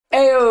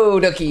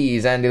Yo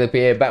duckies, Andilippi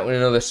here, back with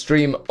another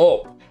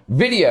Stream.Up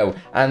video,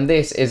 and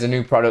this is a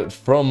new product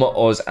from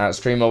us at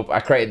Streamer.Bot. I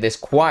created this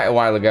quite a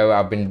while ago.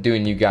 I've been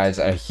doing you guys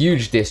a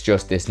huge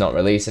disjustice not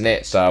releasing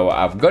it, so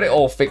I've got it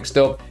all fixed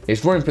up.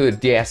 It's running through the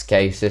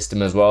DSK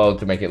system as well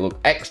to make it look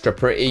extra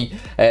pretty.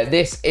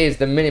 This is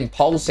the Minim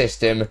poll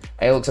system,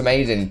 and it looks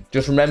amazing.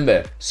 Just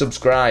remember,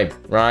 subscribe,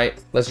 right?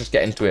 Let's just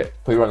get into it.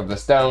 Put your rock up the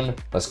stone,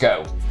 let's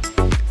go.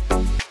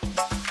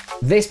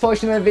 This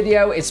portion of the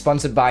video is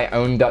sponsored by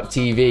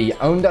Own.tv.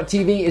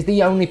 Own.tv is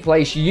the only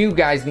place you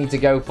guys need to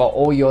go for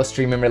all your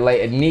streaming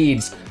related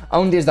needs.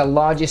 Owned is the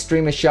largest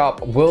streamer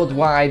shop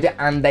worldwide,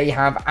 and they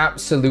have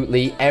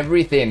absolutely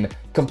everything.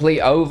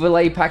 Complete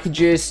overlay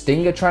packages,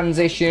 stinger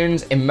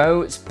transitions,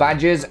 emotes,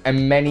 badges,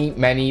 and many,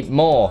 many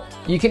more.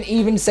 You can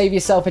even save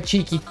yourself a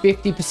cheeky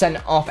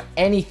 50% off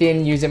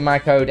anything using my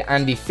code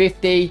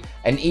Andy50,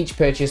 and each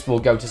purchase will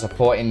go to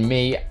supporting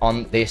me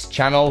on this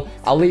channel.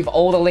 I'll leave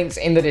all the links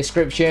in the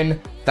description.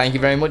 Thank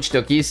you very much,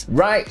 duckies.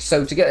 Right,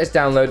 so to get this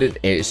downloaded,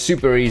 it's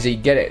super easy.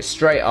 Get it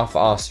straight off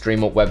our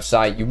Stream.Up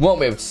website. You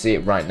won't be able to see it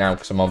right now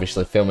because I'm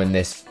obviously filming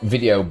this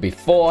video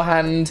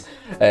beforehand.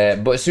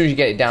 But as soon as you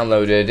get it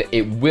downloaded,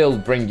 it will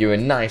bring you a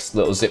nice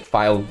little zip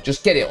file.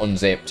 Just get it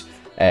unzipped.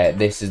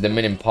 This is the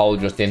Minim poll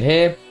just in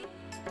here.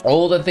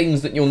 All the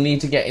things that you'll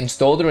need to get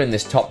installed are in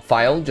this top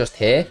file just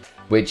here,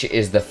 which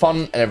is the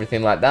font and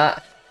everything like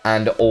that,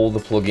 and all the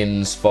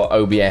plugins for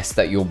OBS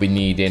that you'll be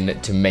needing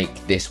to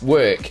make this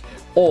work.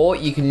 Or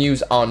you can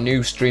use our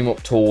new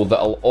Stream.Up tool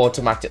that'll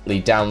automatically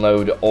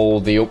download all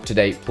the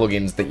up-to-date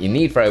plugins that you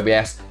need for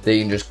OBS that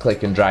you can just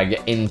click and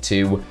drag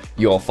into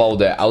your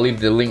folder. I'll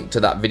leave the link to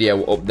that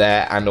video up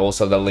there and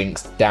also the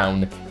links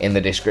down in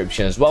the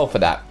description as well for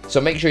that. So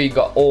make sure you've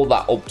got all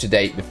that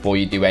up-to-date before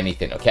you do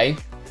anything, okay?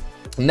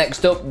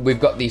 Next up, we've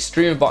got the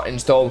StreamerBot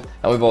install,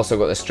 and we've also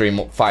got the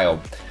Stream.Up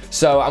file.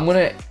 So I'm going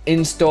to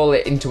install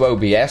it into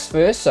OBS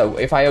first. So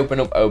if I open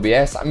up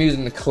OBS, I'm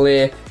using the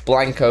clear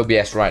blank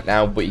OBS right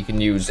now, but you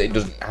can use, it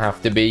doesn't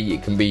have to be,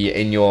 it can be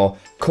in your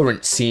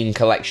current scene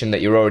collection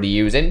that you're already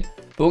using.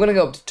 But we're going to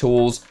go up to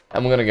tools,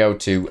 and we're going to go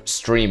to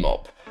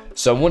Stream.Up.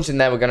 So once in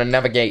there, we're going to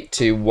navigate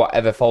to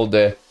whatever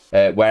folder,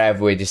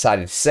 wherever we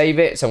decided to save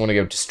it. So I'm going to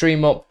go to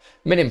Stream.Up,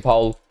 Minim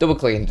poll, double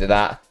click into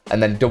that,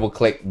 and then double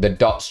click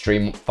the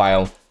 .stream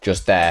file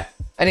just there.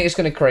 And it's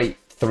going to create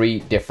 3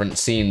 different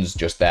scenes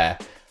just there.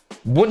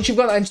 Once you've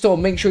got that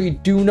installed, make sure you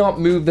do not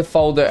move the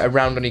folder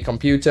around on your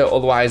computer,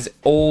 otherwise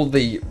all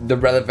the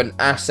relevant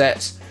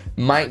assets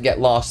might get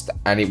lost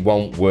and it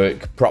won't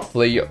work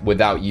properly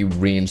without you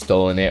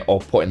reinstalling it or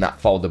putting that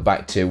folder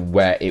back to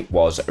where it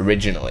was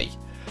originally.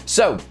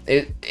 So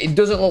it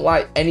doesn't look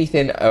like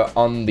anything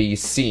on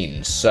these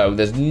scenes, so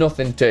there's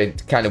nothing to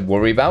kind of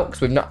worry about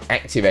because we've not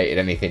activated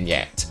anything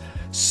yet.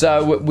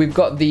 So we've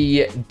got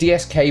the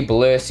DSK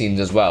blur scenes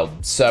as well.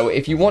 So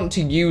if you want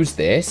to use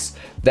this,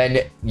 then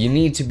you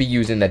need to be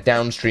using the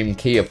downstream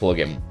keyer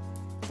plugin.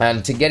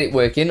 And to get it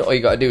working, all you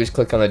got to do is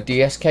click on the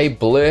DSK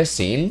blur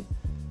scene,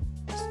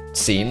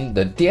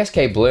 the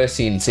DSK blur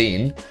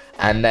scene,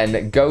 and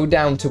then go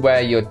down to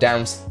where your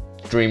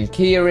downstream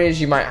keyer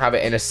is. You might have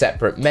it in a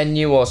separate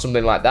menu or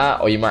something like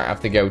that, or you might have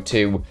to go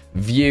to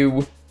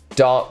view,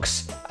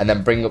 docs, and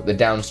then bring up the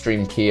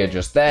downstream keyer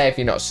just there. If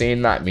you're not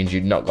seeing that, it means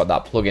you've not got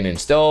that plugin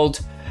installed,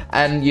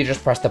 and you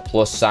just press the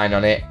plus sign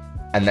on it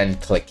and then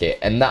click it,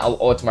 and that'll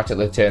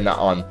automatically turn that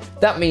on.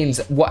 That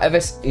means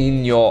whatever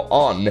scene you're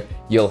on,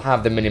 you'll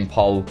have the Minim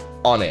poll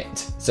on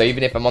it. So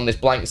even if I'm on this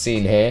blank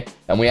scene here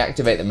and we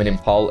activate the Minim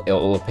poll,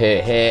 it'll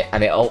appear here,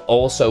 and it'll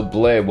also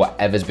blur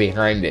whatever's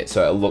behind it,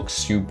 so it'll look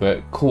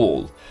super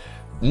cool.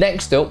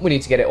 Next up, we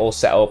need to get it all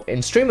set up in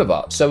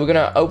StreamerBot. So we're going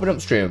to open up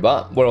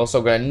StreamerBot. We're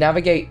also going to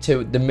navigate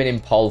to the Minim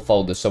poll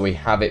folder so we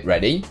have it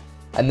ready.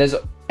 And there's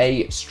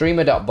a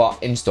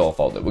Streamer.Bot install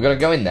folder. We're going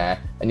to go in there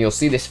and you'll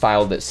see this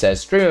file that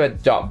says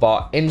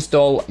Streamer.Bot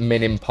install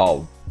Minim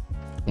poll.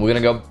 We're going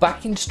to go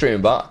back into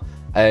StreamerBot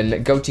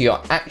and go to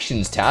your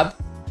Actions tab.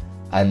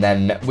 And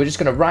then we're just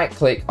going to right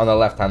click on the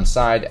left hand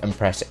side and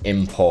press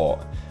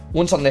import.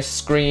 Once on this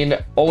screen,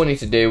 all we need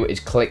to do is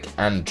click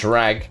and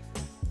drag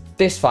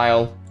this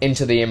file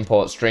into the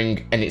import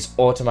string, and it's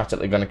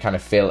automatically going to kind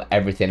of fill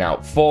everything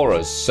out for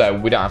us. So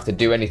we don't have to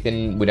do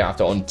anything, we don't have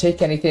to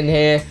untick anything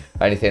here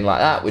or anything like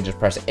that. We just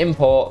press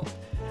import,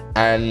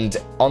 and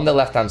on the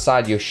left hand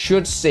side you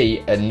should see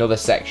another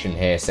section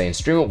here saying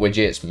Stream.Up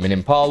widgets,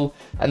 Minim poll,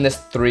 and there's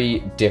 3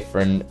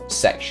 different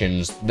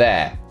sections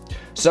there.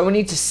 So we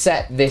need to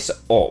set this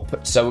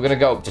up. So we're going to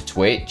go up to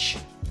Twitch,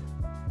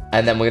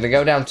 and then we're going to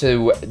go down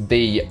to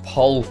the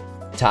poll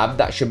tab.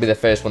 That should be the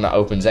first one that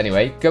opens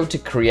anyway. Go to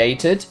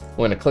created,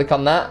 we're going to click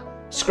on that,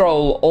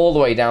 scroll all the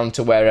way down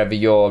to wherever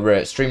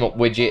your Stream.Up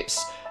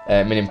widgets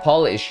Minim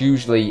poll is,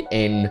 usually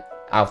in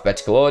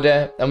alphabetical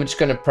order, and we're just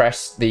going to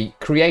press the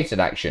created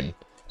action.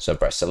 So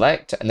press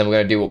select, and then we're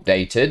going to do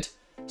updated,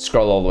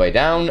 scroll all the way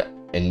down,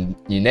 and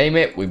you name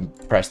it, we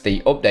press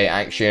the update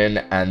action,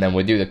 and then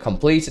we do the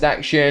completed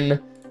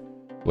action,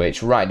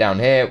 which right down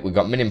here we've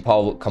got Minim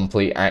poll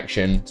complete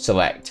action,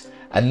 select,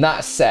 and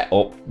that's set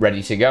up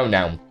ready to go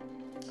now.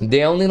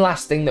 The only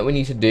last thing that we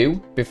need to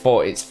do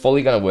before it's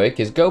fully going to work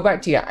is go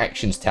back to your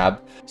Actions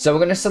tab. So we're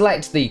going to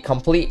select the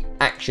complete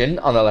action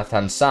on the left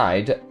hand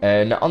side,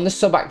 and on the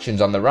sub actions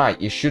on the right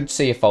you should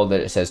see a folder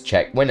that says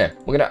check winner.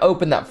 We're going to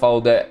open that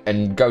folder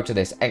and go to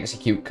this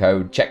execute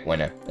code check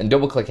winner and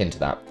double click into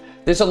that.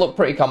 This will look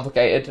pretty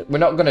complicated. We're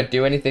not going to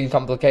do anything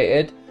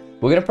complicated.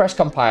 We're going to press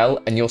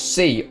compile and you'll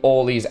see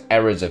all these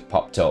errors have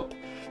popped up.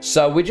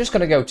 So we're just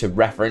going to go to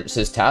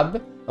references tab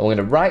and we're going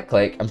to right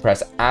click and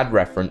press add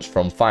reference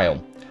from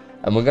file.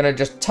 And we're going to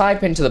just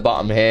type into the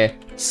bottom here,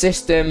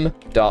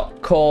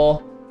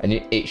 system.core, and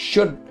it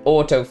should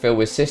autofill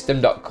with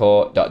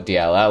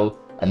system.core.dll,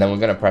 and then we're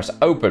going to press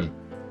open.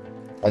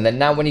 And then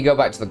now when you go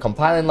back to the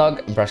compiling log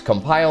and press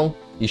compile,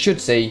 you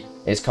should see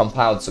it's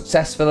compiled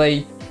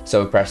successfully.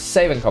 So we press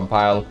save and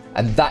compile,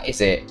 and that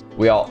is it.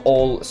 We are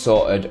all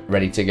sorted,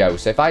 ready to go.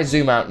 So if I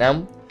zoom out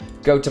now,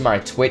 go to my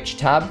Twitch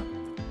tab,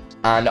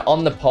 and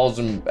on the polls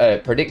and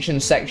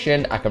predictions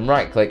section, I can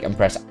right click and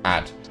press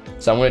add.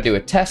 So I'm going to do a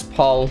test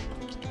poll,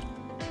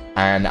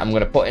 and I'm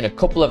going to put in a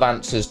couple of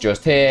answers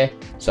just here.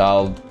 So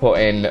I'll put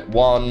in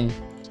 1,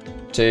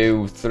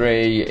 2,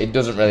 3, it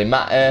doesn't really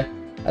matter.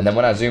 And then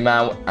when I zoom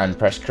out and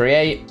press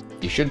create,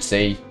 you should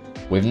see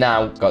we've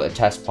now got the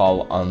test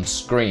poll on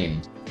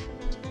screen.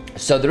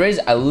 So there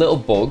is a little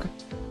bug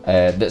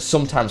that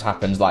sometimes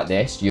happens like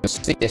this. You'll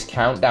see this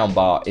countdown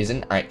bar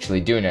isn't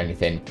actually doing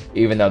anything,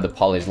 even though the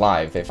poll is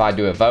live. If I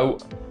do a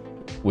vote,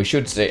 we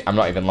should see, I'm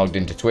not even logged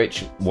into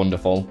Twitch,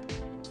 wonderful.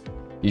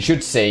 You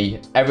should see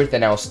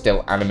everything else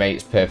still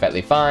animates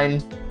perfectly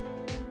fine,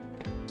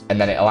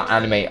 and then it'll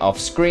animate off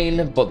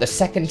screen, but the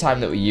second time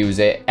that we use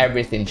it,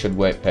 everything should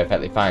work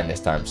perfectly fine this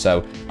time.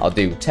 So I'll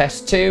do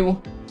test 2,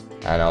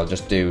 and I'll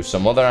just do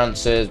some other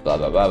answers, blah,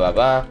 blah, blah, blah,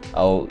 blah.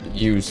 I'll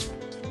use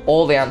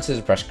all the answers,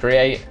 press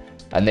create,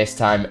 and this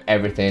time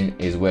everything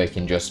is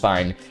working just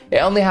fine. It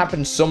only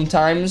happens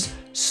sometimes.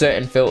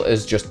 Certain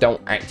filters just don't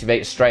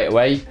activate straight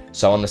away,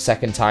 so on the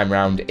second time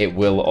round it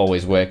will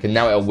always work, and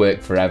now it'll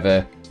work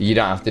forever. You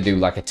don't have to do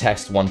like a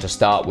test one to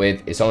start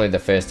with. It's only the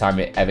first time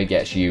it ever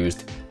gets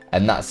used,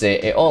 and that's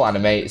it. It all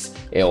animates,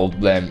 it'll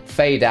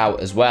fade out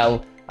as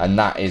well, and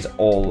that is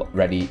all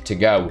ready to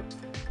go.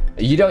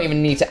 You don't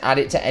even need to add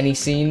it to any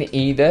scene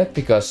either,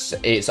 because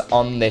it's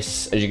on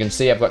this. As you can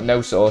see, I've got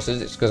no sources.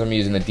 It's because I'm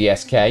using the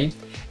DSK.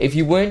 If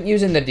you weren't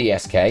using the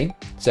DSK,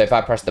 so if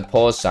I press the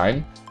pause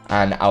sign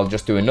and I'll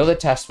just do another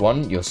test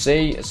one, you'll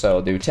see. So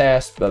I'll do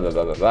test, blah, blah,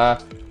 blah, blah, blah,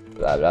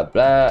 blah, blah,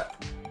 blah,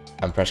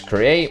 and press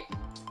create.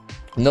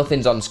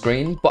 Nothing's on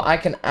screen, but I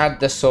can add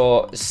the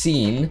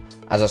scene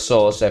as a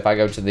source. So if I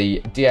go to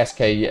the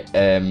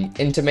DSK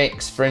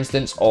intermix, for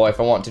instance, or if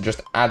I want to just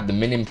add the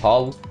minim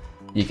poll,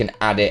 you can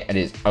add it at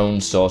its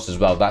own source as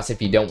well. That's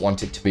if you don't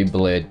want it to be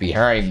blurred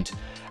behind.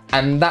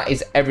 And that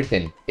is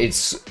everything.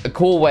 It's a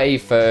cool way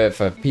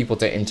for people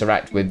to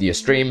interact with your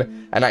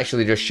stream and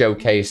actually just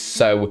showcase.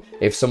 So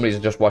if somebody's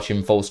just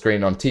watching full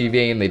screen on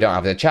TV and they don't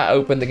have the chat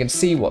open, they can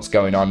see what's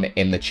going on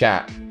in the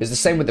chat. It's the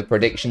same with the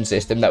prediction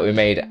system that we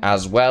made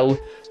as well.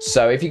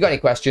 So if you've got any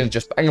questions,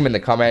 just bang them in the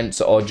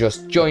comments or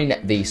just join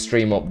the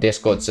StreamerBot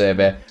Discord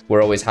server.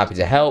 We're always happy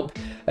to help.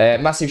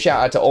 Massive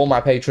shout out to all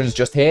my patrons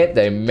just here.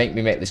 They make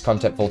me make this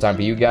content full time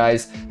for you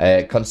guys.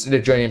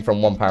 Consider joining from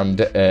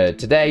 £1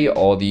 today,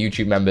 or the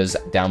YouTube members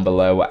down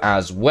below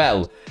as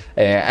well.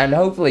 And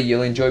hopefully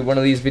you'll enjoy one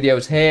of these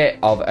videos here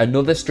of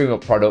another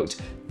StreamerBot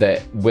product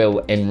that will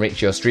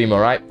enrich your stream.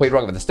 Alright, put your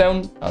rock with the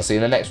stone. I'll see you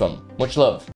in the next one. Much love.